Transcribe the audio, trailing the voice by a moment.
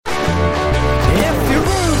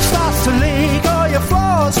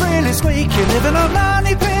this week, you live in a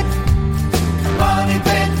money pit. Money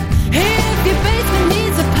pit. If your basement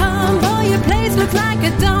needs a pump or your place looks like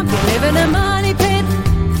a dump, you live in a money pit.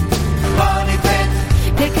 Money pit.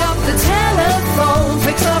 Pick up the telephone,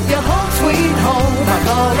 fix up your home sweet home by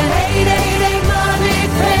calling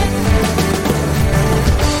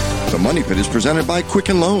 888-MONEY-PIT. The Money Pit is presented by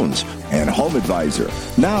Quicken Loans and Home Advisor.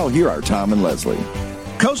 Now, here are Tom and Leslie.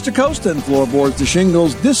 Coast to coast and floorboards to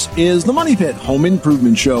shingles, this is the Money Pit Home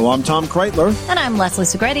Improvement Show. I'm Tom Kreitler. And I'm Leslie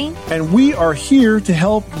Segretti. And we are here to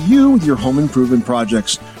help you with your home improvement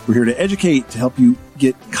projects. We're here to educate, to help you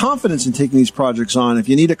get confidence in taking these projects on. If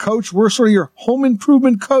you need a coach, we're sort of your home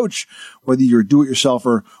improvement coach. Whether you're a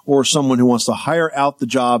do-it-yourselfer or someone who wants to hire out the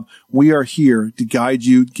job, we are here to guide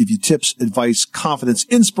you, give you tips, advice, confidence,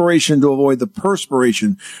 inspiration to avoid the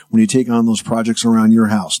perspiration when you take on those projects around your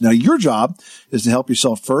house. Now, your job is to help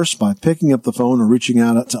yourself first by picking up the phone or reaching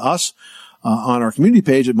out to us on our community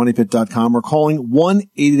page at moneypit.com or calling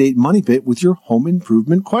 1-888-MONEY-PIT with your home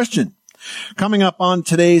improvement question. Coming up on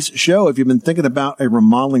today's show, if you've been thinking about a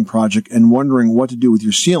remodeling project and wondering what to do with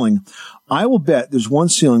your ceiling, I will bet there's one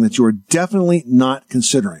ceiling that you are definitely not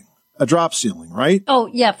considering. A drop ceiling, right? Oh,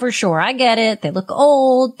 yeah, for sure. I get it. They look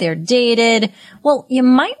old. They're dated. Well, you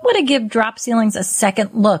might want to give drop ceilings a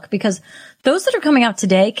second look because those that are coming out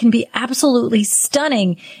today can be absolutely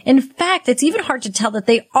stunning. In fact, it's even hard to tell that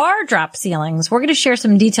they are drop ceilings. We're going to share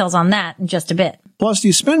some details on that in just a bit. Plus, do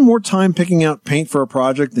you spend more time picking out paint for a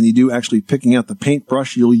project than you do actually picking out the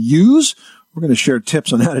paintbrush you'll use? We're going to share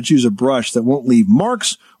tips on how to choose a brush that won't leave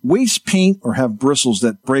marks, waste paint, or have bristles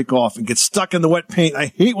that break off and get stuck in the wet paint. I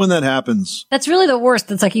hate when that happens. That's really the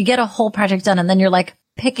worst. It's like you get a whole project done and then you're like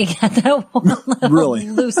picking at that one little Really?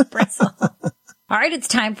 loose bristle. All right, it's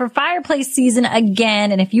time for fireplace season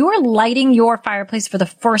again. And if you are lighting your fireplace for the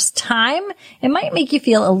first time, it might make you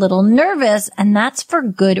feel a little nervous, and that's for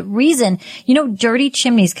good reason. You know, dirty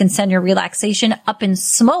chimneys can send your relaxation up in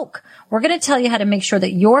smoke. We're going to tell you how to make sure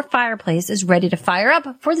that your fireplace is ready to fire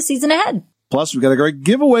up for the season ahead. Plus, we've got a great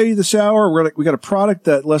giveaway this hour. We got a product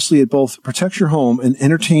that, Leslie, it both protects your home and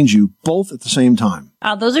entertains you both at the same time.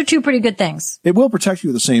 Those are two pretty good things. It will protect you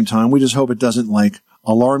at the same time. We just hope it doesn't,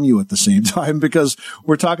 alarm you at the same time, because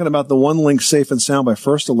we're talking about the One Link Safe and Sound by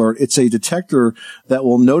First Alert. It's a detector that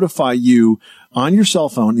will notify you on your cell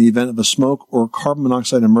phone in the event of a smoke or carbon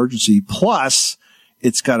monoxide emergency. Plus,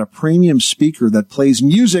 it's got a premium speaker that plays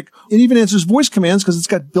music. It even answers voice commands because it's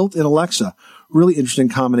got built-in Alexa. Really interesting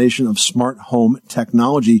combination of smart home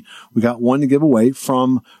technology. We got one to give away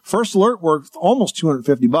from First Alert, worth almost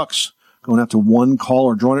 $250. Going out to one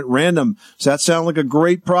caller, drawing at random. Does that sound like a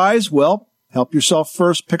great prize? Well, help yourself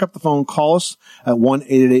first. Pick up the phone. Call us at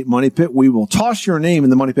 1-888-MONEY-PIT. We will toss your name in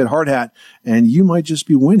the Money Pit hard hat, and you might just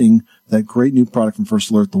be winning that great new product from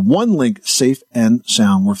First Alert, the One Link Safe and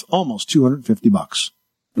Sound, worth almost $250.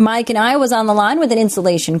 Mike and I was on the line with an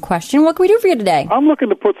insulation question. What can we do for you today? I'm looking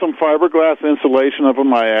to put some fiberglass insulation up in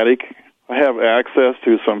my attic. I have access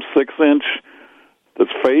to some 6-inch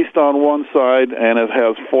that's faced on one side and it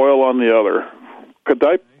has foil on the other. Could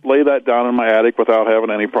I lay that down in my attic without having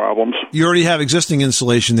any problems? You already have existing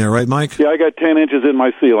insulation there, right, Mike? Yeah, I got 10 inches in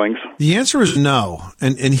my ceilings. The answer is no,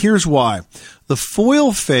 and here's why. The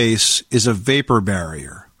foil face is a vapor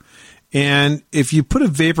barrier. And if you put a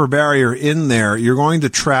vapor barrier in there, you're going to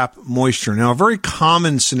trap moisture. Now, a very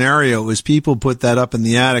common scenario is people put that up in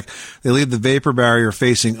the attic. They leave the vapor barrier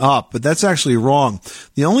facing up, but that's actually wrong.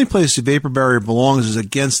 The only place the vapor barrier belongs is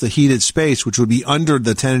against the heated space, which would be under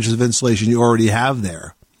the 10 inches of insulation you already have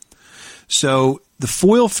there. So the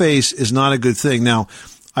foil face is not a good thing. Now,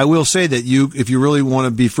 I will say that if you really want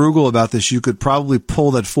to be frugal about this, you could probably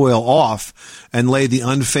pull that foil off and lay the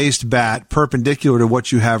unfaced bat perpendicular to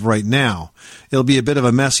what you have right now. It'll be a bit of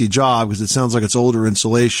a messy job because it sounds like it's older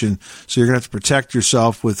insulation, so you're going to have to protect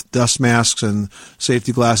yourself with dust masks and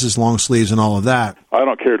safety glasses, long sleeves, and all of that. I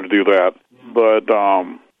don't care to do that, but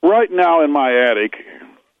right now in my attic,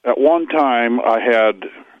 at one time I had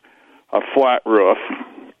a flat roof.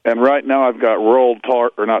 And right now I've got rolled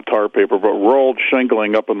rolled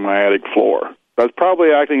shingling up on my attic floor. That's probably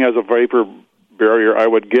acting as a vapor barrier, I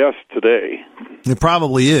would guess, today. It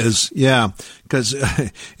probably is, yeah, because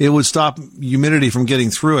it would stop humidity from getting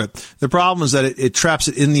through it. The problem is that it traps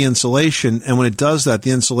it in the insulation, and when it does that, the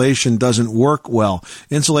insulation doesn't work well.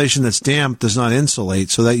 Insulation that's damp does not insulate,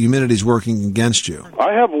 so that humidity is working against you.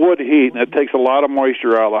 I have wood heat, and it takes a lot of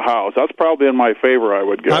moisture out of the house. That's probably in my favor, I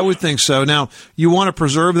would guess. I would think so. Now, you want to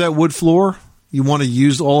preserve that wood floor? You want to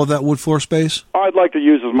use all of that wood floor space? I'd like to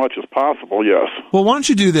use as much as possible, yes. Well, why don't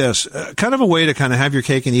you do this? Kind of a way to kind of have your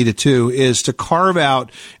cake and eat it too is to carve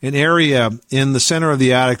out an area in the center of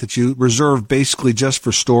the attic that you reserve basically just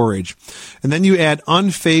for storage. And then you add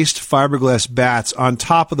unfaced fiberglass bats on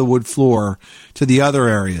top of the wood floor to the other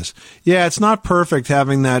areas. Yeah, it's not perfect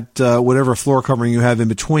having that whatever floor covering you have in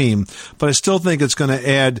between, but I still think it's going to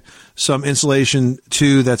add some insulation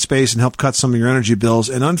to that space and help cut some of your energy bills.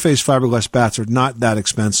 And unfaced fiberglass bats are not that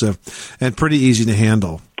expensive and pretty easy to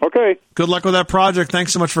handle. Okay. Good luck with that project.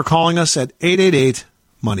 Thanks so much for calling us at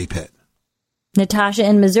 888-MONEY-PIT. Natasha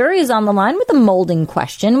in Missouri is on the line with a molding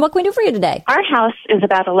question. What can we do for you today? Our house is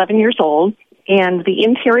about 11 years old, and the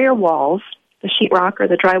interior walls, the sheetrock or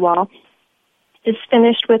the drywall, is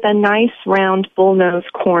finished with a nice round bullnose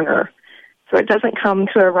corner. So it doesn't come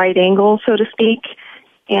to a right angle, so to speak.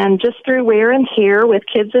 And just through wear and tear with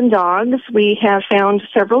kids and dogs, we have found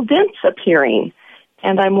several dents appearing.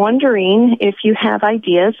 And I'm wondering if you have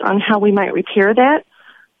ideas on how we might repair that,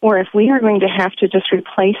 or if we are going to have to just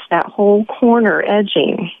replace that whole corner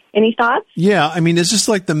edging. Any thoughts? Yeah, I mean, is this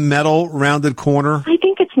like the metal rounded corner? I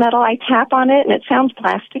think it's metal. I tap on it, and it sounds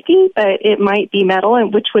plasticky, but it might be metal,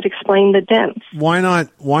 and which would explain the dents. Why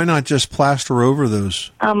not just plaster over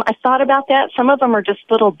those? I thought about that. Some of them are just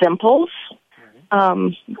little dimples,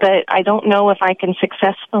 but I don't know if I can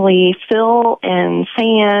successfully fill and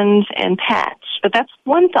sand and patch. But that's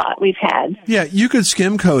one thought we've had. Yeah, you could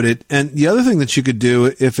skim coat it, and the other thing that you could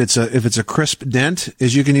do if it's a crisp dent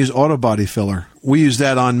is you can use auto body filler. We use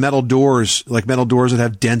that on metal doors, like metal doors that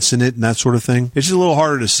have dents in it and that sort of thing. It's just a little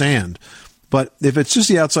harder to sand. But if it's just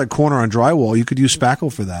the outside corner on drywall, you could use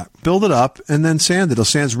spackle for that. Build it up and then sand it. It'll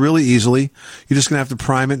sand really easily. You're just going to have to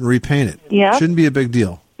prime it and repaint it. Yeah. Shouldn't be a big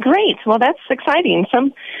deal. Great. Well, that's exciting.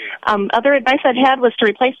 Some other advice I'd had was to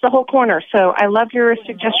replace the whole corner. So I love your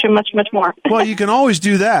suggestion much, much more. Well, you can always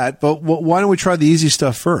do that, but why don't we try the easy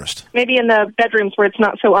stuff first? Maybe in the bedrooms where it's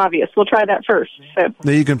not so obvious. We'll try that first. So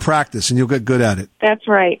then you can practice, and you'll get good at it. That's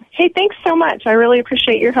right. Hey, thanks so much. I really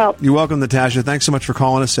appreciate your help. You're welcome, Natasha. Thanks so much for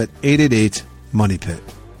calling us at 888-MONEY-PIT.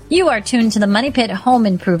 You are tuned to the Money Pit Home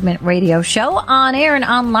Improvement Radio Show on air and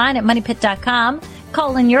online at moneypit.com.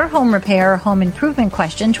 Call in your home repair or home improvement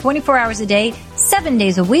question 24 hours a day, 7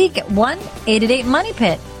 days a week at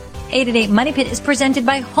 1-888-MONEY-PIT. 888-MONEY-PIT is presented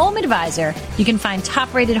by Home Advisor. You can find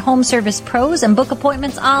top-rated home service pros and book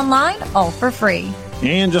appointments online, all for free.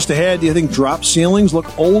 And just ahead, do you think drop ceilings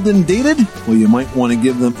look old and dated? Well, you might want to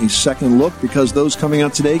give them a second look because those coming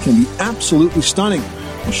out today can be absolutely stunning.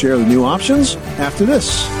 We'll share the new options after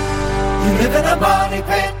this. You live in a money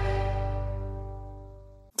pit.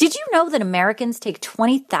 Did you know that Americans take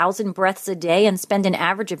 20,000 breaths a day and spend an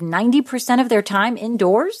average of 90% of their time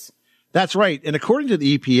indoors? That's right. And according to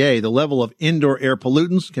the EPA, the level of indoor air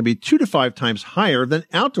pollutants can be 2 to 5 times higher than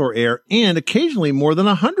outdoor air and occasionally more than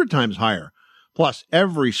 100 times higher. Plus,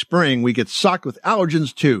 every spring we get socked with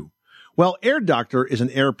allergens too. Well, Air Doctor is an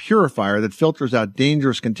air purifier that filters out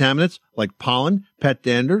dangerous contaminants like pollen, pet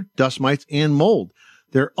dander, dust mites, and mold.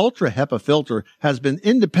 Their Ultra HEPA filter has been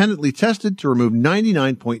independently tested to remove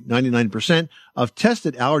 99.99% of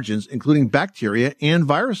tested allergens, including bacteria and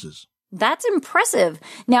viruses. That's impressive.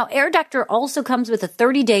 Now, Air Doctor also comes with a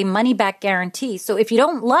 30-day money-back guarantee, so if you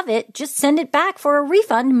don't love it, just send it back for a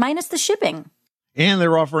refund minus the shipping. And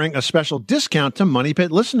they're offering a special discount to Money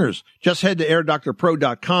Pit listeners. Just head to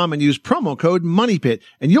airdoctorpro.com and use promo code MONEYPIT,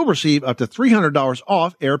 and you'll receive up to $300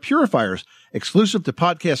 off air purifiers. Exclusive to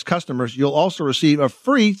podcast customers, you'll also receive a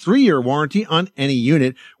free 3-year warranty on any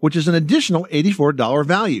unit, which is an additional $84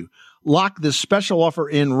 value. Lock this special offer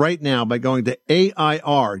in right now by going to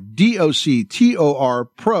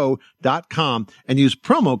airdoctorpro.com and use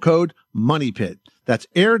promo code MONEYPIT. That's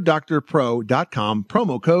airdoctorpro.com,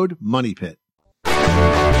 promo code MONEYPIT.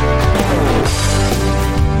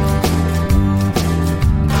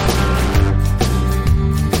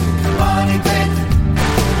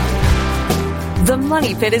 The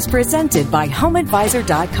Money Pit is presented by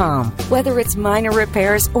HomeAdvisor.com. Whether it's minor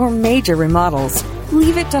repairs or major remodels,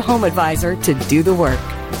 leave it to Home Advisor to do the work.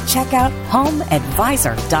 Check out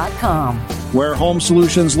HomeAdvisor.com. Where home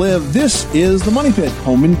solutions live, this is the Money Pit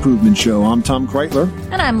Home Improvement Show. I'm Tom Kreitler.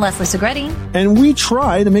 And I'm Leslie Segretti. And we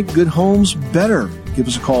try to make good homes better. Give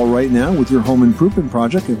us a call right now with your home improvement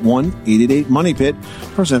project at 1-888-MONEY-PIT,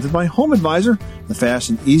 presented by Home Advisor, the fast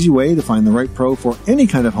and easy way to find the right pro for any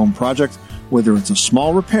kind of home project, whether it's a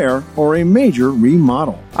small repair or a major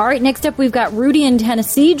remodel. All right, next up, we've got Rudy in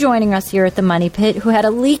Tennessee joining us here at the Money Pit, who had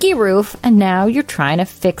a leaky roof, and now you're trying to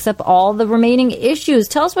fix up all the remaining issues.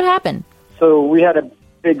 Tell us what happened. So we had a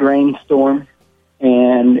big rainstorm,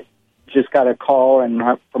 and just got a call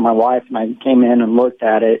from my wife, and I came in and looked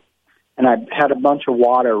at it, and I had a bunch of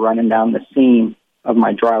water running down the seam of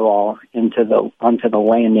my drywall onto the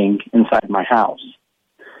landing inside my house.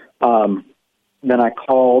 Then I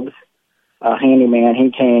called a handyman.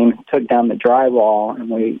 He came, took down the drywall,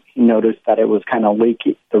 and he noticed that it was kind of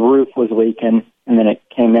leaky. The roof was leaking, and then it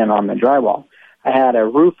came in on the drywall. I had a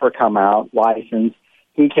roofer come out, licensed.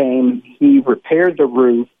 He came, he repaired the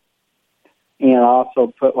roof, and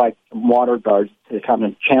also put like some water guards to kind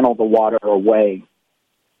of channel the water away.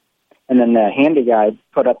 And then the handy guy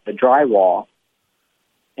put up the drywall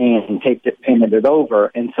and painted it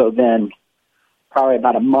over. And so then probably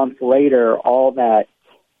about a month later, all that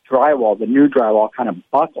drywall, the new drywall, kind of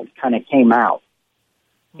buckled, kind of came out.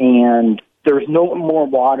 And there's no more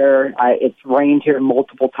water. It's rained here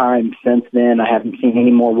multiple times since then. I haven't seen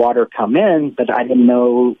any more water come in, but I didn't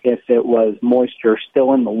know if it was moisture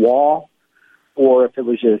still in the wall or if it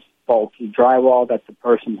was just faulty drywall that the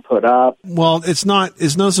person put up. Well, it's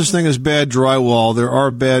no such thing as bad drywall. There are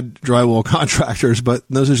bad drywall contractors, but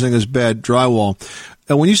no such thing as bad drywall.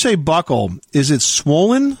 And when you say buckle, is it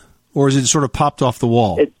swollen or is it sort of popped off the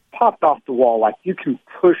wall? It's popped off the wall. Like you can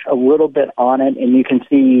push a little bit on it and you can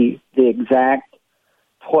see the exact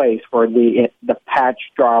place where the patch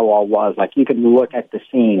drywall was. Like you can look at the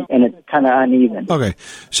seam and it's kind of uneven. Okay.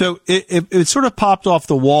 So if it sort of popped off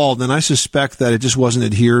the wall, then I suspect that it just wasn't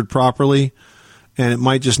adhered properly and it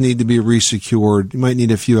might just need to be resecured. You might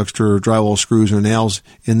need a few extra drywall screws or nails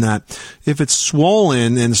in that. If it's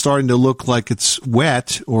swollen and starting to look like it's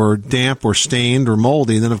wet or damp or stained or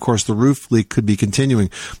moldy, then of course the roof leak could be continuing.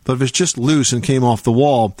 But if it's just loose and came off the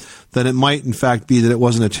wall, then it might in fact be that it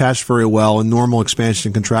wasn't attached very well and normal expansion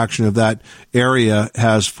and contraction of that area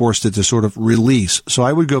has forced it to sort of release. So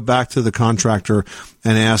I would go back to the contractor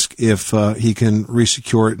and ask if he can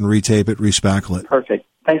resecure it and retape it, respackle it. Perfect.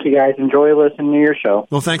 Thank you, guys. Enjoy listening to your show.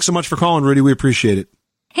 Well, thanks so much for calling, Rudy. We appreciate it.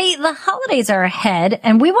 Hey, the holidays are ahead,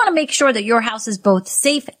 and we want to make sure that your house is both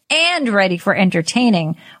safe and ready for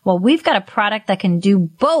entertaining. Well, we've got a product that can do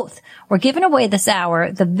both. We're giving away this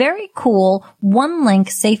hour the very cool One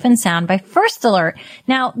Link Safe and Sound by First Alert.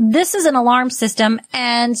 Now, this is an alarm system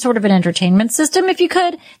and sort of an entertainment system, if you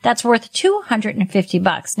could. That's worth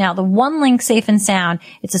 $250. Now, the One Link Safe and Sound,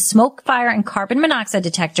 it's a smoke, fire, and carbon monoxide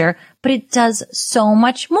detector, but it does so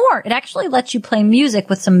much more. It actually lets you play music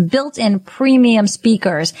with some built-in premium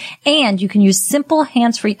speakers, and you can use simple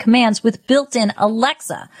hands-free commands with built-in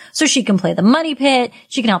Alexa. So she can play the Money Pit,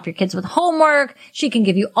 she can help your kids with homework, she can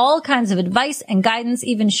give you all kinds of advice and guidance,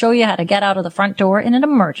 even show you how to get out of the front door in an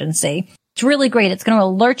emergency. It's really great. It's going to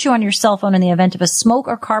alert you on your cell phone in the event of a smoke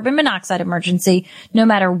or carbon monoxide emergency, no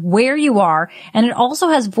matter where you are. And it also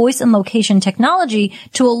has voice and location technology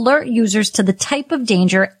to alert users to the type of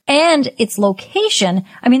danger and its location.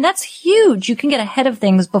 I mean, that's huge. You can get ahead of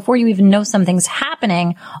things before you even know something's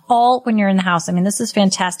happening, all when you're in the house. I mean, this is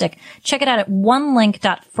fantastic. Check it out at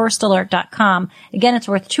onelink.firstalert.com. Again, it's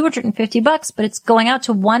worth $250, but it's going out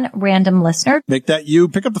to one random listener. Make that you.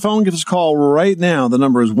 Pick up the phone, give us a call right now. The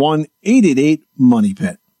number is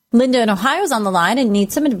 1-888-MONEY-PIT. Linda in Ohio is on the line and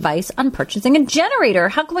needs some advice on purchasing a generator.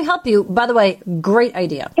 How can we help you? By the way, great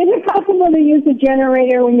idea. Is it possible to use a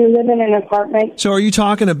generator when you live in an apartment? So are you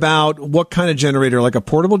talking about what kind of generator, like a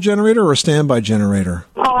portable generator or a standby generator?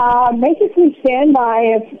 Basically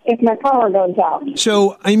standby if my power goes out.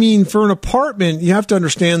 So, I mean, for an apartment, you have to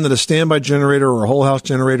understand that a standby generator or a whole house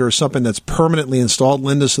generator is something that's permanently installed,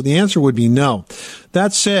 Linda, so the answer would be no.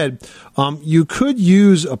 That said, you could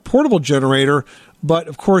use a portable generator, but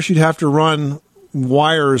of course you'd have to run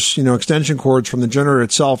wires, extension cords from the generator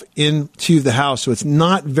itself into the house. So it's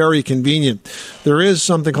not very convenient. There is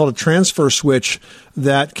something called a transfer switch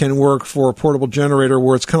that can work for a portable generator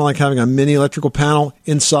where it's kind of like having a mini electrical panel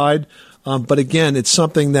inside. But again, it's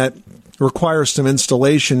something that requires some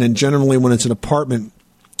installation. And generally when it's an apartment,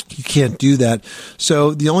 you can't do that.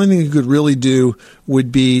 So the only thing you could really do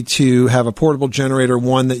would be to have a portable generator,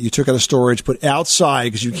 one that you took out of storage, put outside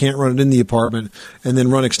because you can't run it in the apartment, and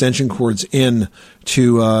then run extension cords in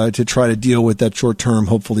to try to deal with that short-term,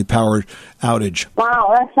 hopefully powered outage.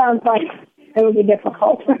 Wow, that sounds like it would be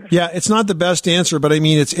difficult. Yeah, it's not the best answer, but I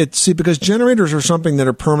mean, it's because generators are something that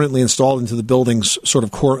are permanently installed into the building's sort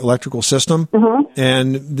of core electrical system,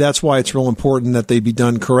 and that's why it's real important that they be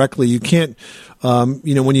done correctly. You can't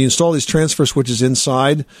when you install these transfer switches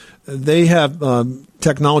inside, they have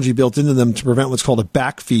technology built into them to prevent what's called a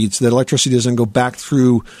backfeed, so that electricity doesn't go back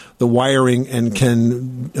through the wiring and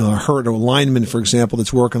can hurt a lineman, for example,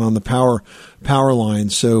 that's working on the power line.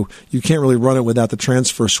 So you can't really run it without the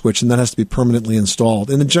transfer switch, and that has to be permanently installed.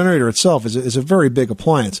 And the generator itself is a very big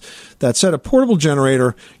appliance. That said, a portable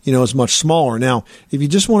generator, is much smaller. Now, if you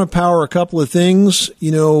just want to power a couple of things,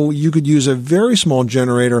 you could use a very small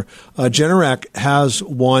generator. Generac has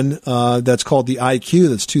one that's called the IQ.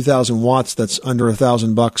 That's 2,000 watts. That's under $1,000,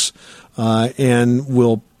 and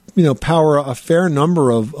will power a fair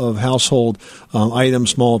number of household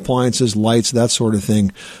items, small appliances, lights, that sort of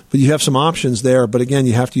thing. But you have some options there. But again,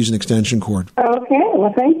 you have to use an extension cord. Okay.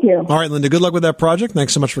 Well, thank you. All right, Linda. Good luck with that project.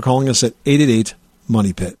 Thanks so much for calling us at 888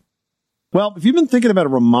 Money Pit. Well, if you've been thinking about a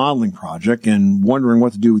remodeling project and wondering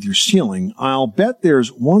what to do with your ceiling, I'll bet there's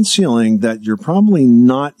one ceiling that you're probably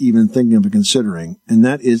not even thinking of considering, and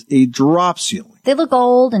that is a drop ceiling. They look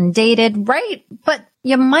old and dated, right? But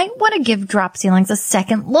you might want to give drop ceilings a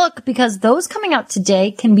second look because those coming out today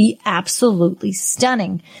can be absolutely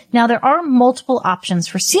stunning. Now, there are multiple options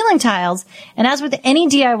for ceiling tiles, and as with any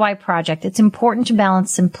DIY project, it's important to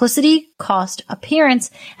balance simplicity, cost, appearance,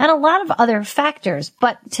 and a lot of other factors.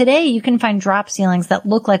 But today, you can find drop ceilings that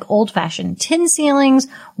look like old-fashioned tin ceilings,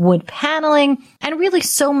 wood paneling, and really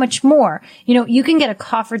so much more. You can get a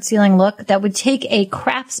coffered ceiling look that would take a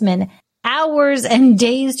craftsman hours and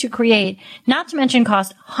days to create, not to mention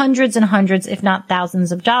cost hundreds and hundreds, if not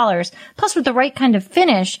thousands of dollars. Plus, with the right kind of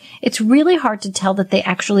finish, it's really hard to tell that they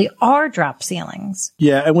actually are drop ceilings.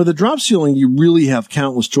 Yeah, and with a drop ceiling, you really have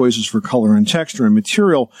countless choices for color and texture and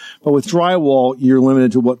material. But with drywall, you're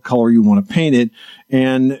limited to what color you want to paint it.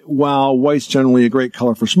 And while white's generally a great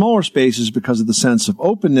color for smaller spaces because of the sense of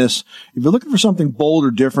openness, if you're looking for something bold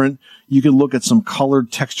or different, you could look at some colored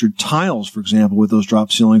textured tiles, for example, with those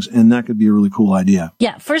drop ceilings, and that could be a really cool idea.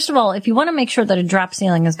 Yeah, first of all, if you want to make sure that a drop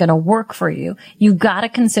ceiling is going to work for you, you got to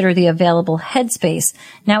consider the available headspace.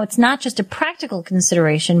 Now, it's not just a practical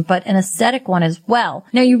consideration, but an aesthetic one as well.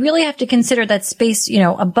 Now, you really have to consider that space,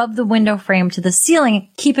 above the window frame to the ceiling.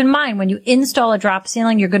 Keep in mind, when you install a drop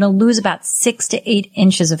ceiling, you're going to lose about 6 to 8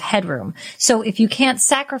 inches of headroom. So if you can't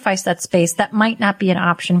sacrifice that space, that might not be an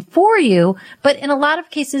option for you, but in a lot of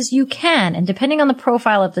cases you can. And depending on the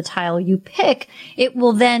profile of the tile you pick, it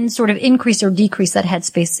will then sort of increase or decrease that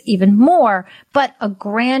headspace even more. But a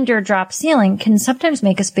grander drop ceiling can sometimes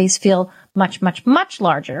make a space feel much, much, much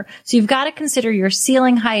larger. So you've got to consider your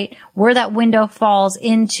ceiling height, where that window falls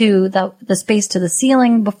into the space to the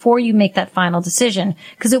ceiling before you make that final decision,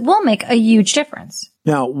 because it will make a huge difference.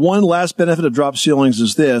 Now, one last benefit of drop ceilings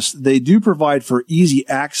is this. They do provide for easy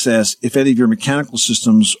access if any of your mechanical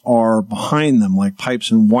systems are behind them, like pipes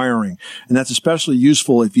and wiring. And that's especially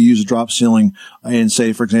useful if you use a drop ceiling in,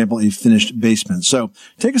 say, for example, a finished basement. So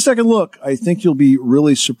take a second look. I think you'll be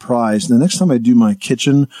really surprised. The next time I do my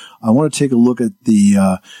kitchen, I want to take a look at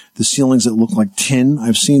the ceilings that look like tin.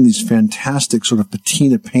 I've seen these fantastic sort of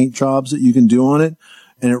patina paint jobs that you can do on it,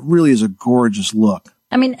 and it really is a gorgeous look.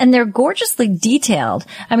 And they're gorgeously detailed.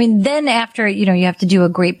 Then after, you have to do a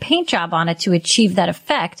great paint job on it to achieve that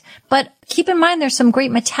effect. But keep in mind, there's some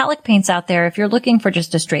great metallic paints out there. If you're looking for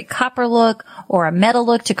just a straight copper look or a metal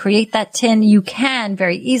look to create that tin, you can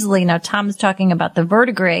very easily. Now, Tom's talking about the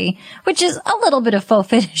verdigris, which is a little bit of faux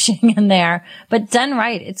finishing in there, but done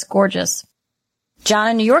right, it's gorgeous. John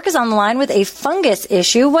in New York is on the line with a fungus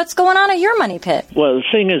issue. What's going on at your money pit? Well, the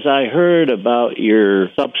thing is, I heard about your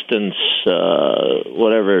substance,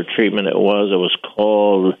 whatever treatment it was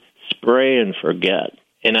called spray and forget.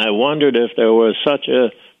 And I wondered if there was such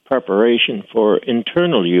a preparation for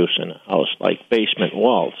internal use in a house, like basement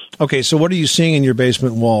walls. Okay, so what are you seeing in your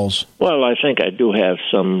basement walls? Well, I think I do have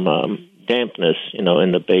some dampness, in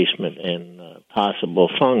the basement and possible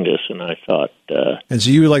fungus, and I thought... And so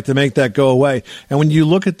you would like to make that go away. And when you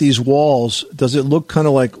look at these walls, does it look kind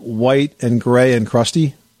of like white and gray and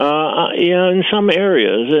crusty? Yeah, in some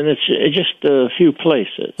areas, and it's just a few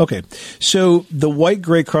places. Okay, so the white,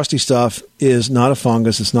 gray, crusty stuff is not a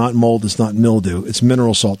fungus, it's not mold, it's not mildew, it's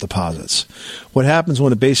mineral salt deposits. What happens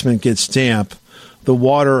when a basement gets damp, the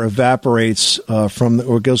water evaporates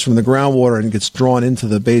or goes from the groundwater and gets drawn into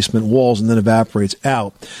the basement walls and then evaporates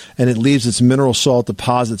out, and it leaves its mineral salt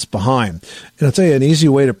deposits behind. And I'll tell you an easy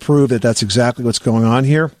way to prove that that's exactly what's going on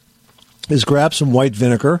here is grab some white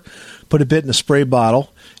vinegar, put a bit in a spray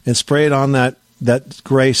bottle, and spray it on that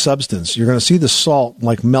gray substance. You're going to see the salt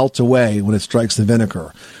melt away when it strikes the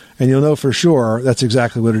vinegar, and you'll know for sure that's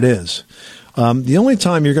exactly what it is. The only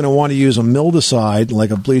time you're going to want to use a mildewcide,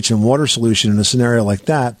 like a bleach and water solution in a scenario like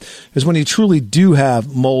that, is when you truly do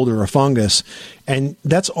have mold or a fungus. And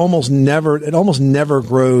it almost never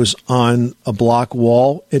grows on a block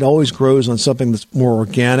wall. It always grows on something that's more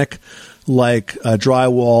organic, like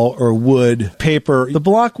drywall or wood, paper. The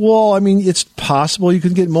block wall, I mean, it's possible you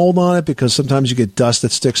can get mold on it because sometimes you get dust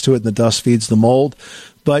that sticks to it and the dust feeds the mold.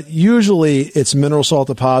 But usually it's mineral salt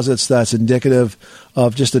deposits that's indicative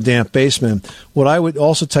of just a damp basement. What I would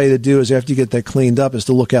also tell you to do is after you get that cleaned up is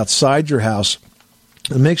to look outside your house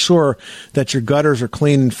and make sure that your gutters are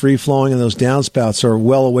clean and free-flowing and those downspouts are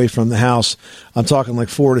well away from the house. I'm talking like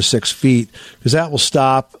 4 to 6 feet, because that will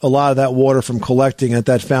stop a lot of that water from collecting at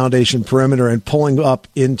that foundation perimeter and pulling up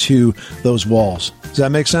into those walls. Does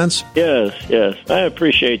that make sense? Yes. I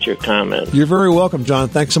appreciate your comment. You're very welcome, John.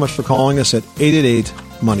 Thanks so much for calling us at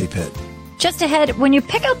 888-MONEY-PIT. Just ahead, when you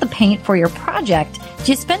pick out the paint for your project,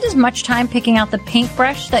 do you spend as much time picking out the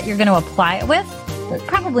paintbrush that you're going to apply it with?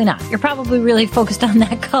 Probably not. You're probably really focused on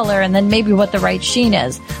that color and then maybe what the right sheen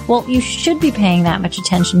is. Well, you should be paying that much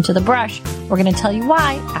attention to the brush. We're going to tell you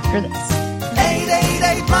why after this.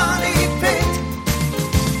 888-MONEY-PIT.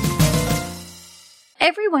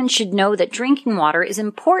 Everyone should know that drinking water is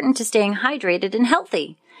important to staying hydrated and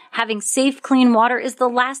healthy. Having safe, clean water is the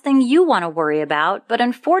last thing you want to worry about, but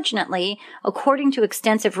unfortunately, according to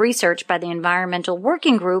extensive research by the Environmental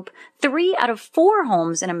Working Group, 3 out of 4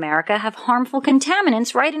 homes in America have harmful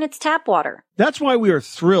contaminants right in its tap water. That's why we are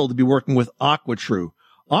thrilled to be working with AquaTrue.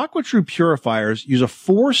 AquaTrue purifiers use a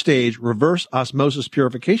 4-stage reverse osmosis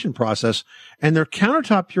purification process, and their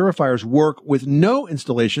countertop purifiers work with no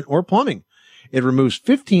installation or plumbing. It removes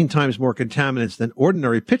 15 times more contaminants than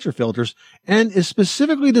ordinary pitcher filters and is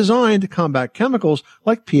specifically designed to combat chemicals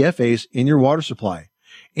like PFAS in your water supply.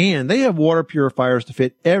 And they have water purifiers to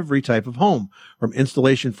fit every type of home, from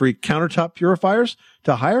installation-free countertop purifiers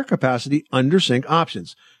to higher capacity under-sink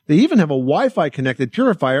options. They even have a Wi-Fi connected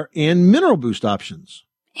purifier and mineral boost options.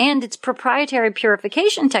 And its proprietary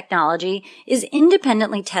purification technology is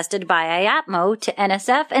independently tested by IAPMO to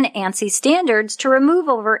NSF and ANSI standards to remove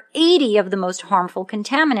over 80 of the most harmful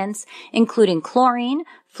contaminants, including chlorine,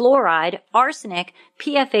 fluoride, arsenic,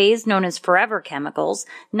 PFAS known as forever chemicals,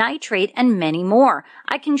 nitrate, and many more.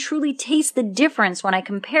 I can truly taste the difference when I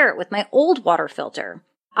compare it with my old water filter.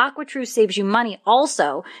 AquaTrue saves you money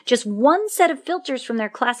also. Just one set of filters from their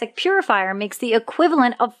classic purifier makes the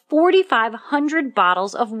equivalent of 4,500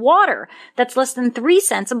 bottles of water. That's less than 3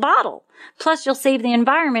 cents a bottle. Plus, you'll save the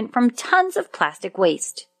environment from tons of plastic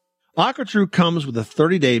waste. AquaTrue comes with a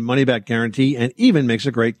 30-day money-back guarantee and even makes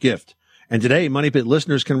a great gift. And today, Money Pit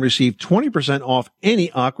listeners can receive 20% off any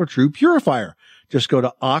AquaTrue purifier. Just go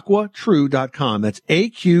to aquatrue.com. That's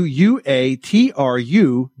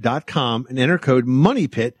AQUATRU.com and enter code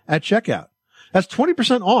MONEYPIT at checkout. That's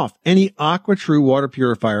 20% off any AquaTrue water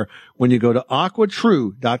purifier when you go to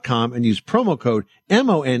aquatrue.com and use promo code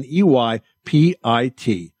MONEYPIT.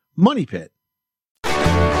 Money Pit.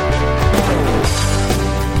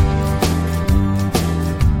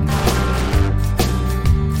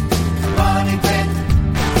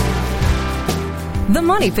 The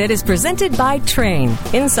Money Pit is presented by Trane.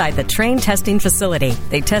 Inside the Trane testing facility,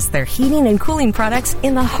 they test their heating and cooling products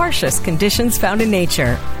in the harshest conditions found in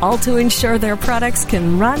nature, all to ensure their products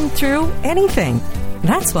can run through anything.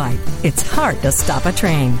 That's why it's hard to stop a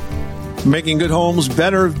train. Making good homes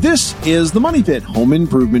better. This is the Money Pit Home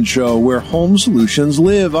Improvement Show, where home solutions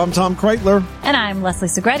live. I'm Tom Kreitler. And I'm Leslie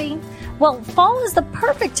Segretti. Well, fall is the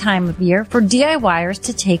perfect time of year for DIYers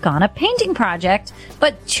to take on a painting project,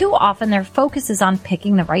 but too often their focus is on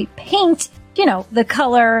picking the right paint, you know, the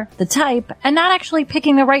color, the type, and not actually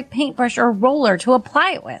picking the right paintbrush or roller to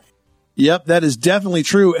apply it with. Yep, that is definitely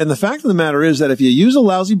true. And the fact of the matter is that if you use a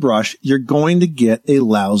lousy brush, you're going to get a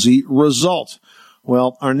lousy result.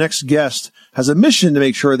 Well, our next guest has a mission to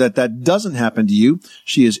make sure that that doesn't happen to you.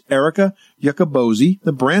 She is Erica Yacobosi,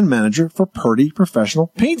 the brand manager for Purdy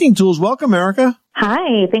Professional Painting Tools. Welcome, Erica.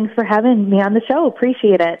 Hi, thanks for having me on the show.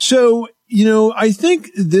 Appreciate it. So, you know, I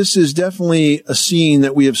think this is definitely a scene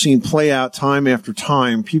that we have seen play out time after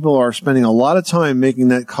time. People are spending a lot of time making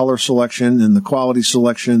that color selection and the quality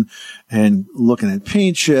selection and looking at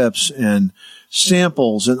paint chips and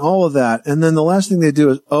samples and all of that. And then the last thing they do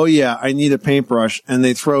is, oh yeah, I need a paintbrush. And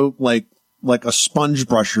they throw like a sponge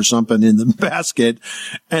brush or something in the basket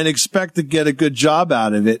and expect to get a good job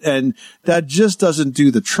out of it. And that just doesn't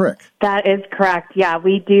do the trick. That is correct. Yeah,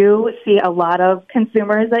 we do see a lot of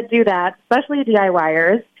consumers that do that, especially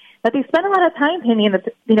DIYers, that they spend a lot of time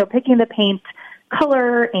picking the paint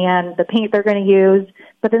color and the paint they're going to use,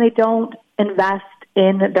 but then they don't invest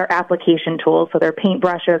in their application tools, so their paint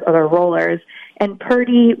brushes or their rollers. And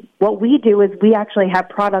Purdy, what we do is we actually have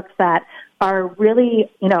products that are really,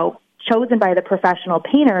 chosen by the professional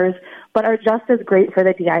painters, but are just as great for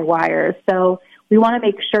the DIYers. So we want to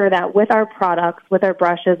make sure that with our products, with our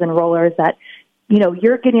brushes and rollers, that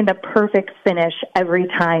you're getting the perfect finish every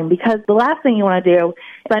time, because the last thing you want to do is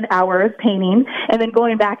spend hours painting and then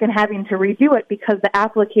going back and having to redo it because the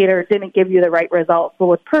applicator didn't give you the right result. But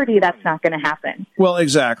with Purdy, that's not going to happen. Well,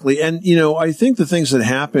 exactly. And, I think the things that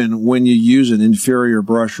happen when you use an inferior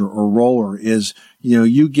brush or roller is,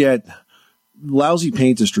 you get lousy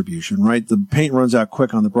paint distribution, right? The paint runs out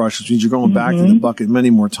quick on the brush, which means you're going back to the bucket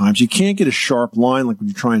many more times. You can't get a sharp line like when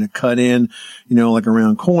you're trying to cut in, like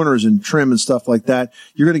around corners and trim and stuff like that.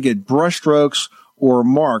 You're going to get brush strokes or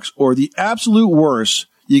marks, or the absolute worst,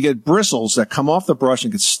 you get bristles that come off the brush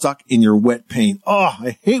and get stuck in your wet paint. Oh,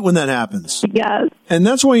 I hate when that happens. Yes. And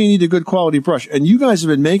that's why you need a good quality brush. And you guys have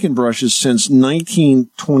been making brushes since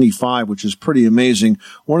 1925, which is pretty amazing.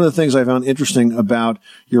 One of the things I found interesting about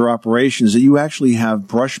your operation is that you actually have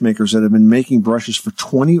brush makers that have been making brushes for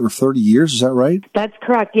 20 or 30 years. Is that right? That's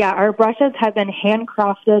correct. Yeah, our brushes have been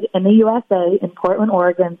handcrafted in the USA, in Portland,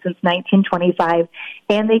 Oregon, since 1925,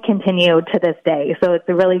 and they continue to this day. So it's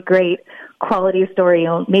a really great quality story,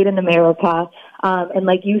 made in America. And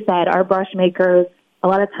like you said, our brush makers, a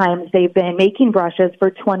lot of times they've been making brushes for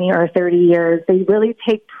 20 or 30 years. They really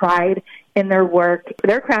take pride in their work.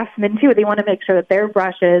 They're craftsmen too. They want to make sure that their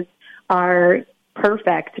brushes are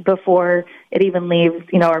perfect before it even leaves,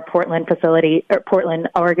 our Portland,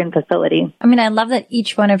 Oregon facility. I mean, I love that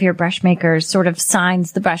each one of your brush makers sort of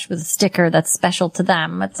signs the brush with a sticker that's special to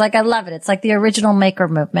them. It's like, I love it. It's like the original maker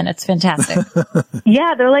movement. It's fantastic.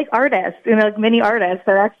 Yeah, they're like artists, like mini artists.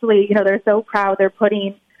 They're actually, they're so proud. They're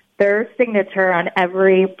putting their signature on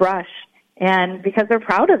every brush, and because they're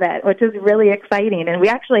proud of it, which is really exciting. And we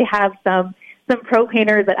actually have some pro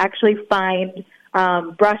painters that actually find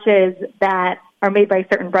brushes that are made by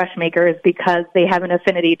certain brush makers because they have an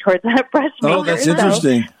affinity towards that brush maker. Oh, that's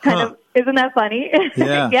interesting. So, isn't that funny?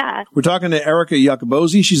 Yeah. Yeah. We're talking to Erica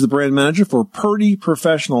Jacobosi. She's the brand manager for Purdy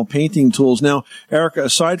Professional Painting Tools. Now, Erica,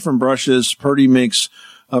 aside from brushes, Purdy makes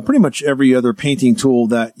pretty much every other painting tool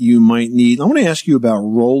that you might need. I want to ask you about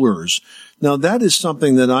rollers. Now, that is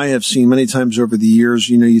something that I have seen many times over the years.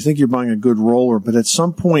 You think you're buying a good roller, but at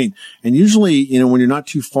some point, and usually, when you're not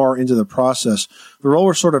too far into the process, the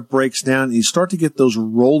roller sort of breaks down and you start to get those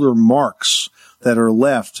roller marks that are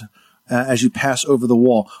left as you pass over the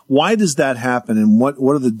wall. Why does that happen, and what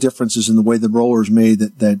are the differences in the way the roller is made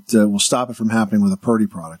that will stop it from happening with a Purdy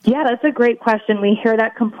product? Yeah, that's a great question. We hear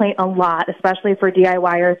that complaint a lot, especially for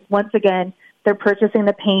DIYers. Once again, they're purchasing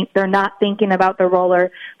the paint. They're not thinking about the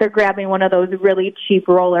roller. They're grabbing one of those really cheap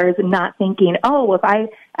rollers and not thinking, if I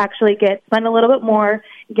actually spend a little bit more,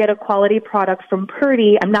 get a quality product from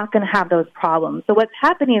Purdy, I'm not going to have those problems. So what's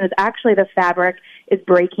happening is actually the fabric is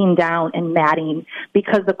breaking down and matting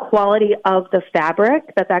because the quality of the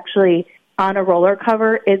fabric that's actually on a roller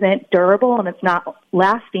cover isn't durable and it's not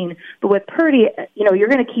lasting. But with Purdy, you're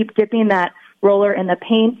going to keep dipping that roller in the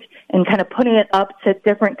paint and kind of putting it up to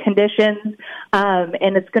different conditions,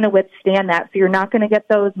 and it's going to withstand that. So you're not going to get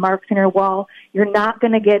those marks in your wall. You're not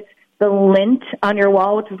going to get the lint on your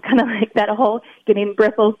wall, which is kind of like that whole getting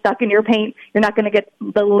bristles stuck in your paint. You're not going to get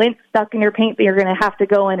the lint stuck in your paint that you're going to have to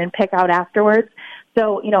go in and pick out afterwards.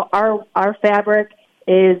 So, our fabric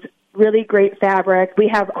is really great fabric. We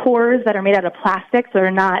have cores that are made out of plastic, so they're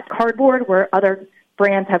not cardboard, where other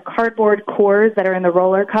brands have cardboard cores that are in the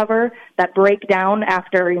roller cover that break down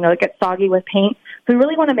after, it gets soggy with paint. So we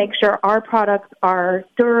really want to make sure our products are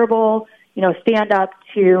durable, stand up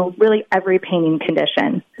to really every painting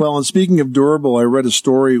condition. Well, and speaking of durable, I read a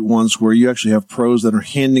story once where you actually have pros that are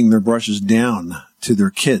handing their brushes down to their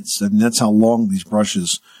kids. I mean, that's how long these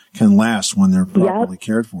brushes can last when they're properly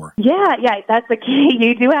cared for. Yeah, that's the key.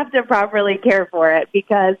 You do have to properly care for it,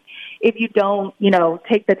 because if you don't,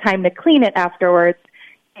 take the time to clean it afterwards,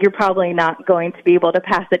 you're probably not going to be able to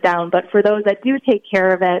pass it down. But for those that do take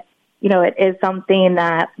care of it, it is something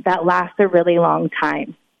that lasts a really long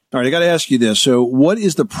time. All right, I got to ask you this. So what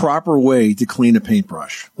is the proper way to clean a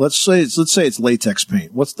paintbrush? Let's say it's latex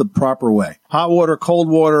paint. What's the proper way? Hot water, cold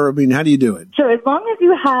water? I mean, how do you do it? Sure, as long as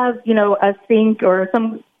you have, a sink or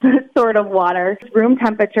some sort of water, room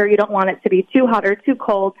temperature, you don't want it to be too hot or too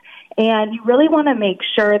cold. And you really want to make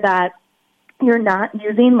sure that you're not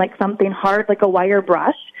using like something hard, like a wire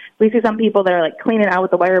brush. We see some people that are like cleaning out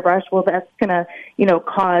with a wire brush. Well, that's gonna,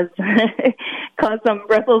 cause some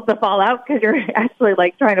bristles to fall out because you're actually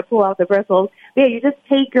like trying to pull out the bristles. But yeah, you just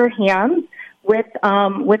take your hands with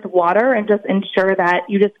water and just ensure that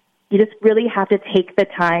you just You just really have to take the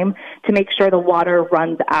time to make sure the water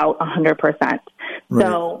runs out 100%. Right.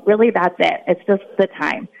 So really that's it. It's just the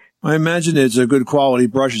time. I imagine it's a good quality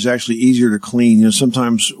brush is actually easier to clean. You know,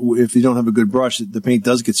 sometimes if you don't have a good brush, the paint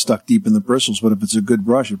does get stuck deep in the bristles, but if it's a good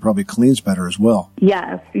brush, it probably cleans better as well.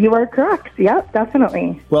 Yes, you are correct. Yep,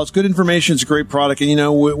 definitely. Well, it's good information. It's a great product. And, you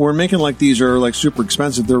know, we're making like these are like super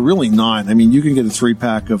expensive. They're really not. I mean, you can get a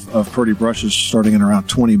 3-pack of Purdy brushes starting at around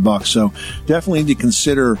 $20. So definitely need to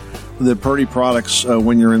consider the Purdy products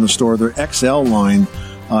when you're in the store. Their XL line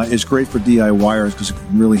is great for DIYers because it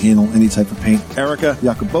can really handle any type of paint. Erica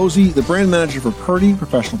Jacobozzi, the brand manager for Purdy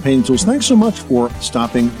Professional Painting Tools. Thanks so much for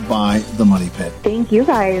stopping by the Money Pit. Thank you,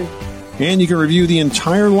 guys. And you can review the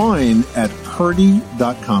entire line at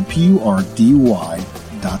purdy.com, PURDY.com.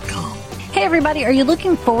 Hey everybody, are you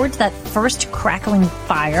looking forward to that first crackling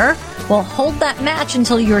fire? Well, hold that match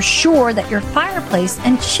until you're sure that your fireplace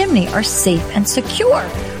and chimney are safe and secure.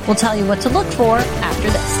 We'll tell you what to look for after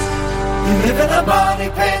this. You live in a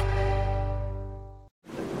money pit.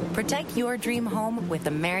 Protect your dream home with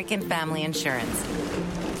American Family Insurance.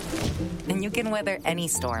 And you can weather any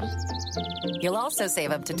storm. You'll also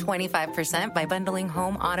save up to 25% by bundling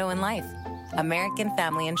home, auto, and life. American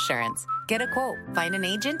Family Insurance. Get a quote. Find an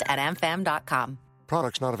agent at amfam.com.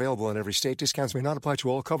 Products not available in every state. Discounts may not apply to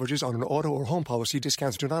all coverages on an auto or home policy.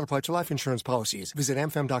 Discounts do not apply to life insurance policies. Visit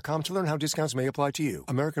amfam.com to learn how discounts may apply to you.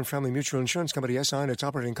 American Family Mutual Insurance Company, SI, and its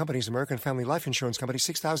operating companies, American Family Life Insurance Company,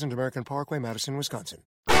 6000 American Parkway, Madison, Wisconsin.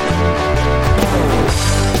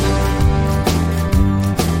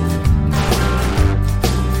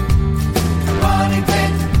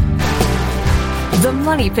 The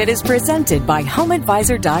Money Pit is presented by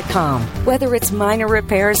HomeAdvisor.com. Whether it's minor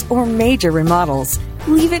repairs or major remodels,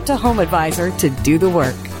 leave it to HomeAdvisor to do the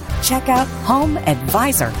work. Check out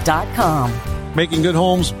HomeAdvisor.com. Making good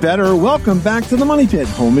homes better. Welcome back to the Money Pit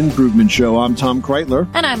Home Improvement Show. I'm Tom Kreitler.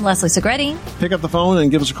 And I'm Leslie Segretti. Pick up the phone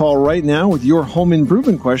and give us a call right now with your home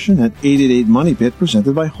improvement question at 888-MONEY-PIT,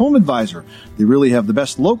 presented by Home Advisor. They really have the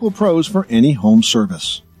best local pros for any home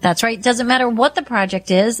service. That's right. Doesn't matter what the project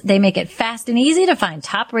is. They make it fast and easy to find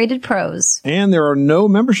top-rated pros. And there are no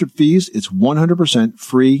membership fees. It's 100%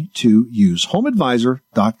 free to use.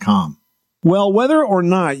 HomeAdvisor.com. Well, whether or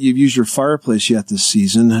not you've used your fireplace yet this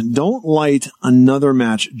season, don't light another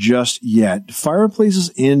match just yet. Fireplaces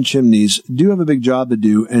and chimneys do have a big job to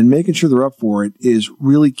do, and making sure they're up for it is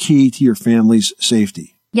really key to your family's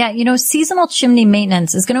safety. Yeah, you know, seasonal chimney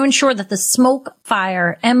maintenance is going to ensure that the smoke,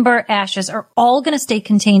 fire, ember, ashes are all going to stay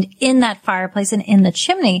contained in that fireplace and in the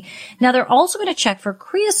chimney. Now, they're also going to check for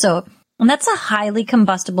creosote, and that's a highly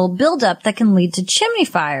combustible buildup that can lead to chimney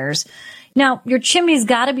fires. Now, your chimney's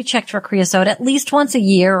got to be checked for creosote at least once a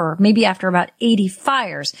year or maybe after about 80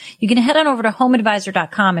 fires. You can head on over to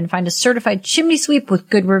HomeAdvisor.com and find a certified chimney sweep with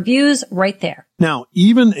good reviews right there. Now,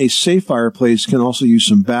 even a safe fireplace can also use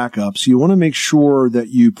some backups. You want to make sure that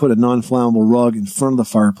you put a non-flammable rug in front of the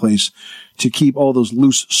fireplace to keep all those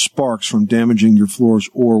loose sparks from damaging your floors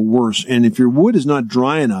or worse. And if your wood is not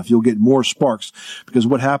dry enough, you'll get more sparks because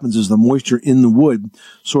what happens is the moisture in the wood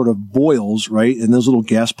sort of boils, right? And those little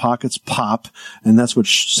gas pockets pop, and that's what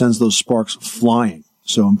sends those sparks flying.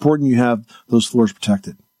 So important you have those floors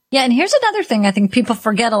protected. Yeah, and here's another thing I think people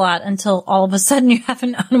forget a lot until all of a sudden you have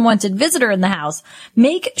an unwanted visitor in the house.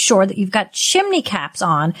 Make sure that you've got chimney caps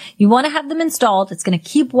on. You want to have them installed. It's going to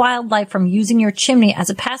keep wildlife from using your chimney as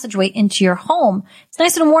a passageway into your home. It's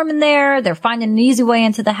nice and warm in there. They're finding an easy way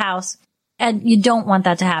into the house. And you don't want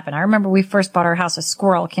that to happen. I remember we first bought our house, a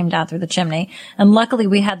squirrel came down through the chimney. And luckily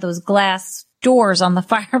we had those glass doors on the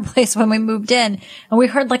fireplace when we moved in, and we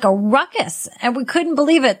heard like a ruckus, and we couldn't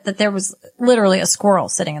believe it that there was literally a squirrel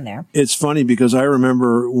sitting in there. It's funny because I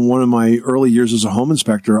remember one of my early years as a home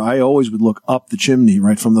inspector, I always would look up the chimney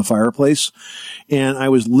right from the fireplace, and I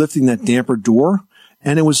was lifting that damper door,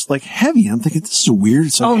 and it was like heavy. I'm thinking, this is weird.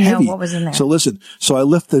 It's like heavy. No, what was in there? So listen, so I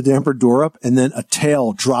lift the damper door up, and then a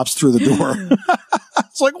tail drops through the door.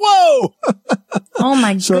 It's like, whoa! Oh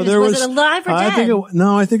my goodness. So was it alive or dead? I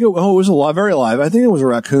think it was alive, very alive. I think it was a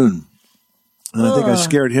raccoon. And I think I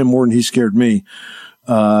scared him more than he scared me.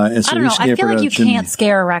 And so I don't know. I feel like you can't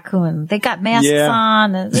scare a raccoon. They got masks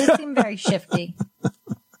on. And they seem very shifty.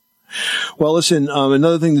 Well, listen,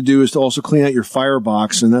 another thing to do is to also clean out your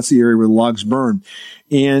firebox, and that's the area where the logs burn.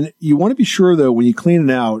 And you want to be sure, though, when you clean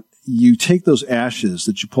it out, you take those ashes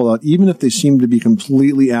that you pull out, even if they seem to be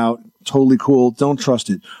completely out, totally cool, don't trust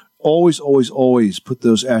it. Always, always, always put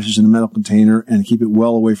those ashes in a metal container and keep it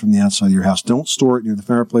well away from the outside of your house. Don't store it near the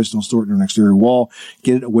fireplace. Don't store it near an exterior wall.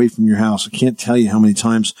 Get it away from your house. I can't tell you how many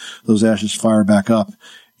times those ashes fire back up.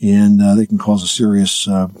 and they can cause a serious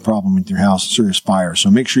problem with your house, serious fire. So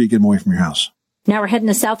make sure you get them away from your house. Now we're heading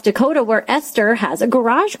to South Dakota where Esther has a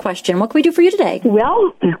garage question. What can we do for you today?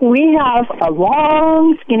 Well, we have a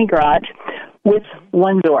long, skinny garage with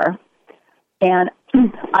one door, and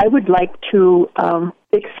I would like to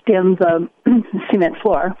extend the cement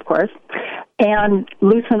floor, of course, and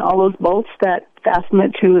loosen all those bolts that fasten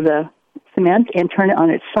it to the cement and turn it on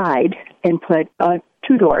its side and put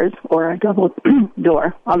two doors or a double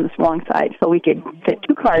door on this long side so we could fit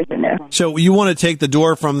two cars in there. So you want to take the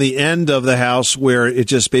door from the end of the house where it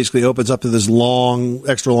just basically opens up to this long,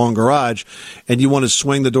 extra long garage, and you want to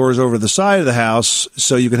swing the doors over the side of the house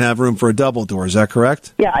so you can have room for a double door. Is that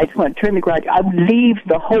correct? Yeah, I just want to turn the garage. I would leave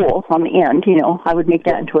the hole on the end, I would make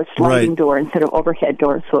that into a sliding door instead of overhead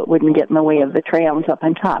door so it wouldn't get in the way of the trams up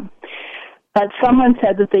on top. But someone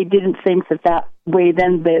said that they didn't think that way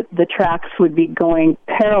then the tracks would be going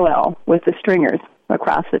parallel with the stringers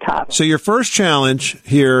across the top. So your first challenge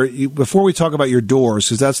here, before we talk about your doors,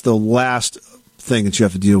 because that's the last thing that you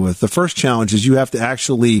have to deal with, the first challenge is you have to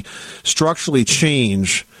actually structurally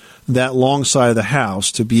change that long side of the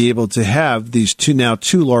house to be able to have these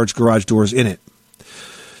two large garage doors in it.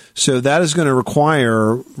 So that is going to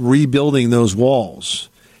require rebuilding those walls.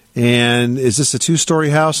 And is this a two-story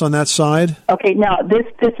house on that side? Okay, no, this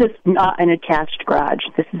is not an attached garage.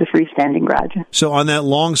 This is a freestanding garage. So on that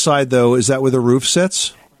long side, though, is that where the roof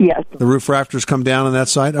sits? Yes. The roof rafters come down on that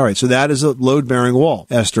side? All right, so that is a load-bearing wall,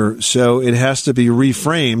 Esther. So it has to be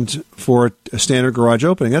reframed for a standard garage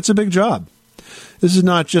opening. That's a big job. This is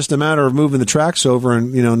not just a matter of moving the tracks over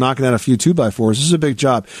and, knocking out a few 2x4s. This is a big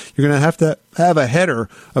job. You're going to have a header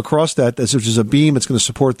across that, which is a beam that's going to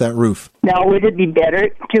support that roof. Now, would it be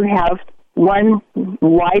better to have one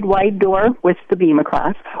wide door with the beam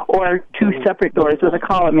across or two separate doors with a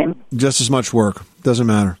column in? Just as much work. Doesn't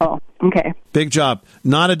matter. Oh, okay. Big job.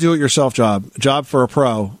 Not a do-it-yourself job. Job for a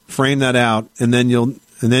pro. Frame that out, and then you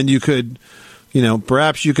could...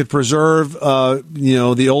 perhaps you could preserve,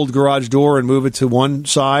 the old garage door and move it to one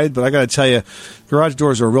side. But I got to tell you, garage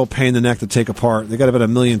doors are a real pain in the neck to take apart. They got about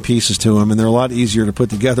 1 million pieces to them, and they're a lot easier to put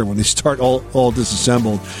together when they start all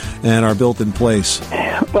disassembled and are built in place.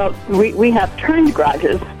 Well, we have turned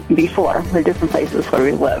garages before in different places where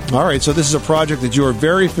we live. All right, so this is a project that you are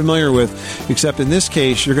very familiar with, except in this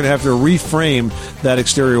case, you're going to have to reframe that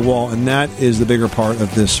exterior wall, and that is the bigger part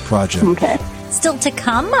of this project. Okay. Still to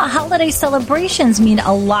come, holiday celebrations mean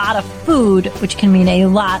a lot of food, which can mean a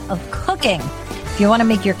lot of cooking. If you want to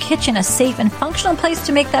make your kitchen a safe and functional place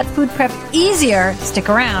to make that food prep easier, stick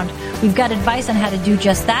around. We've got advice on how to do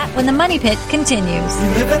just that when the Money Pit continues. You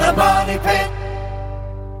live in a money pit.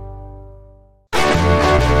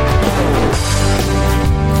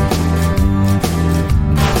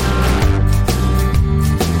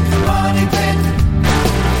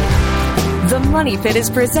 The Money Pit is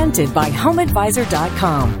presented by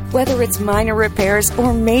HomeAdvisor.com. Whether it's minor repairs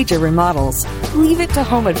or major remodels, leave it to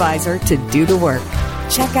HomeAdvisor to do the work.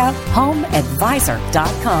 Check out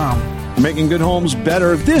HomeAdvisor.com. Making good homes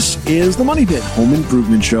better. This is the Money Pit Home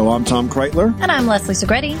Improvement Show. I'm Tom Kreitler. And I'm Leslie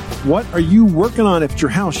Segretti. What are you working on? If it's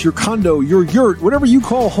your house, your condo, your yurt, whatever you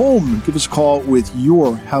call home, give us a call with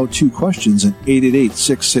your how-to questions at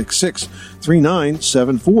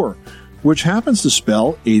 888-666-3974. Which happens to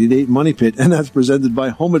spell 888 Money Pit, and that's presented by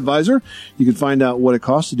Home Advisor. You can find out what it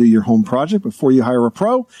costs to do your home project before you hire a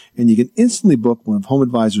pro, and you can instantly book one of Home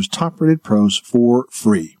Advisor's top-rated pros for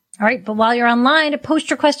free. All right, but while you're online,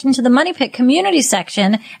 post your question to the Money Pit community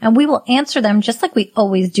section, and we will answer them just like we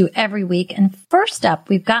always do every week. And first up,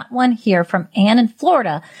 we've got one here from Ann in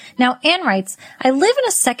Florida. Now, Ann writes, I live in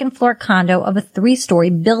a second-floor condo of a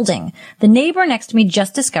 3-story building. The neighbor next to me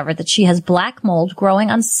just discovered that she has black mold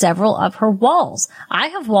growing on several of her walls. I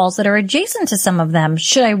have walls that are adjacent to some of them.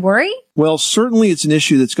 Should I worry? Well, certainly it's an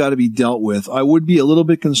issue that's got to be dealt with. I would be a little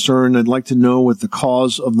bit concerned. I'd like to know what the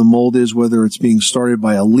cause of the mold is, whether it's being started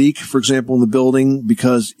by a leak, for example, in the building,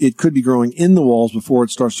 because it could be growing in the walls before it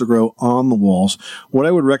starts to grow on the walls. What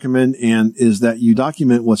I would recommend, Ann, is that you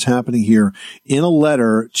document what's happening here in a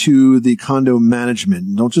letter to the condo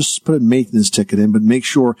management. Don't just put a maintenance ticket in, but make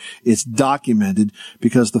sure it's documented,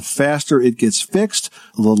 because the faster it gets fixed,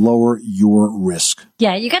 the lower your risk.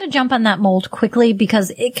 Yeah, you got to jump on that mold quickly because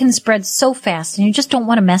it can spread so fast and you just don't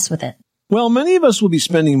want to mess with it. Well, many of us will be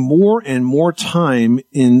spending more and more time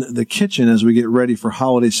in the kitchen as we get ready for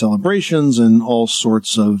holiday celebrations and all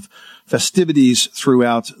sorts of festivities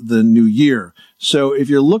throughout the new year. So if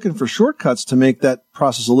you're looking for shortcuts to make that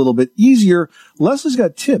process a little bit easier, Leslie's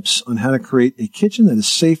got tips on how to create a kitchen that is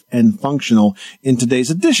safe and functional in today's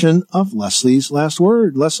edition of Leslie's Last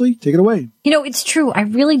Word. Leslie, take it away. You know, it's true. I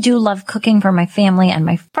really do love cooking for my family and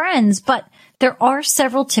my friends, but there are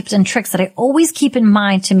several tips and tricks that I always keep in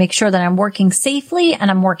mind to make sure that I'm working safely and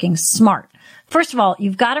I'm working smart. First of all,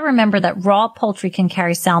 you've got to remember that raw poultry can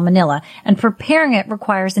carry salmonella, and preparing it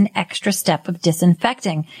requires an extra step of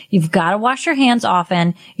disinfecting. You've got to wash your hands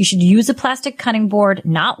often. You should use a plastic cutting board,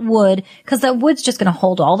 not wood, because that wood's just going to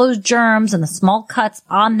hold all those germs and the small cuts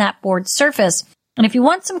on that board surface. And if you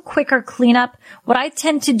want some quicker cleanup, what I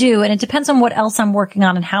tend to do, and it depends on what else I'm working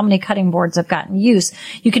on and how many cutting boards I've got in use,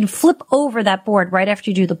 you can flip over that board right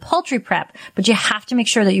after you do the poultry prep, but you have to make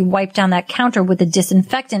sure that you wipe down that counter with the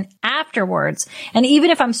disinfectant afterwards. And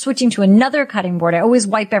even if I'm switching to another cutting board, I always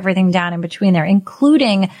wipe everything down in between there,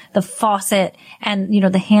 including the faucet and,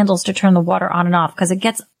 the handles to turn the water on and off, because it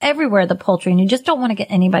gets everywhere, the poultry, and you just don't want to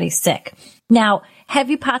get anybody sick. Now,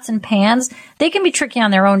 heavy pots and pans, they can be tricky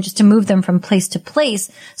on their own just to move them from place to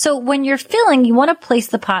place. So when you're filling, you want to place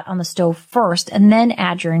the pot on the stove first and then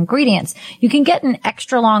add your ingredients. You can get an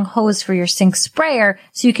extra long hose for your sink sprayer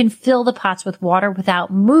so you can fill the pots with water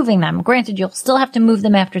without moving them. Granted, you'll still have to move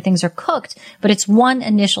them after things are cooked, but it's one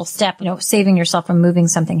initial step, saving yourself from moving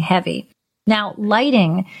something heavy. Now,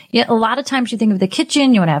 lighting, a lot of times you think of the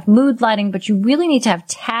kitchen, you want to have mood lighting, but you really need to have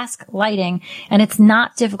task lighting, and it's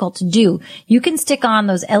not difficult to do. You can stick on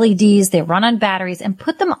those LEDs, they run on batteries, and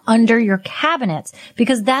put them under your cabinets,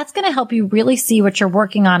 because that's going to help you really see what you're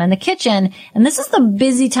working on in the kitchen. And this is the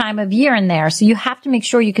busy time of year in there, so you have to make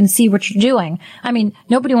sure you can see what you're doing. I mean,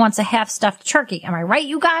 nobody wants a half-stuffed turkey. Am I right,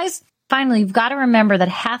 you guys? Finally, you've got to remember that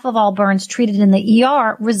half of all burns treated in the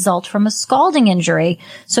ER result from a scalding injury.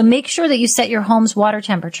 So make sure that you set your home's water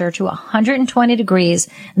temperature to 120 degrees,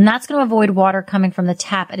 and that's going to avoid water coming from the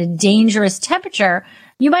tap at a dangerous temperature.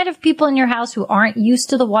 You might have people in your house who aren't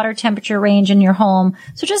used to the water temperature range in your home.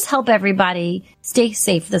 So just help everybody stay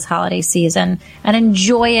safe this holiday season and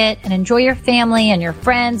enjoy it, and enjoy your family and your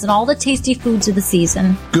friends and all the tasty foods of the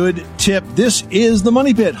season. Good tip. This is the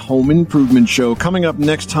Money Pit Home Improvement Show. Coming up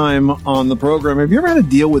next time on the program, have you ever had to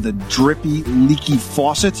deal with a drippy, leaky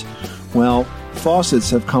faucet? Well,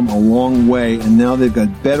 faucets have come a long way, and now they've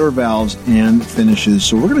got better valves and finishes.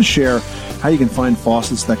 So we're going to share how you can find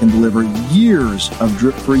faucets that can deliver years of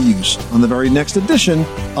drip-free use on the very next edition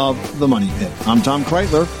of The Money Pit. I'm Tom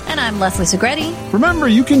Kreitler. And I'm Leslie Segretti. Remember,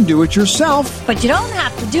 you can do it yourself, but you don't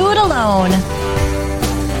have to do it alone.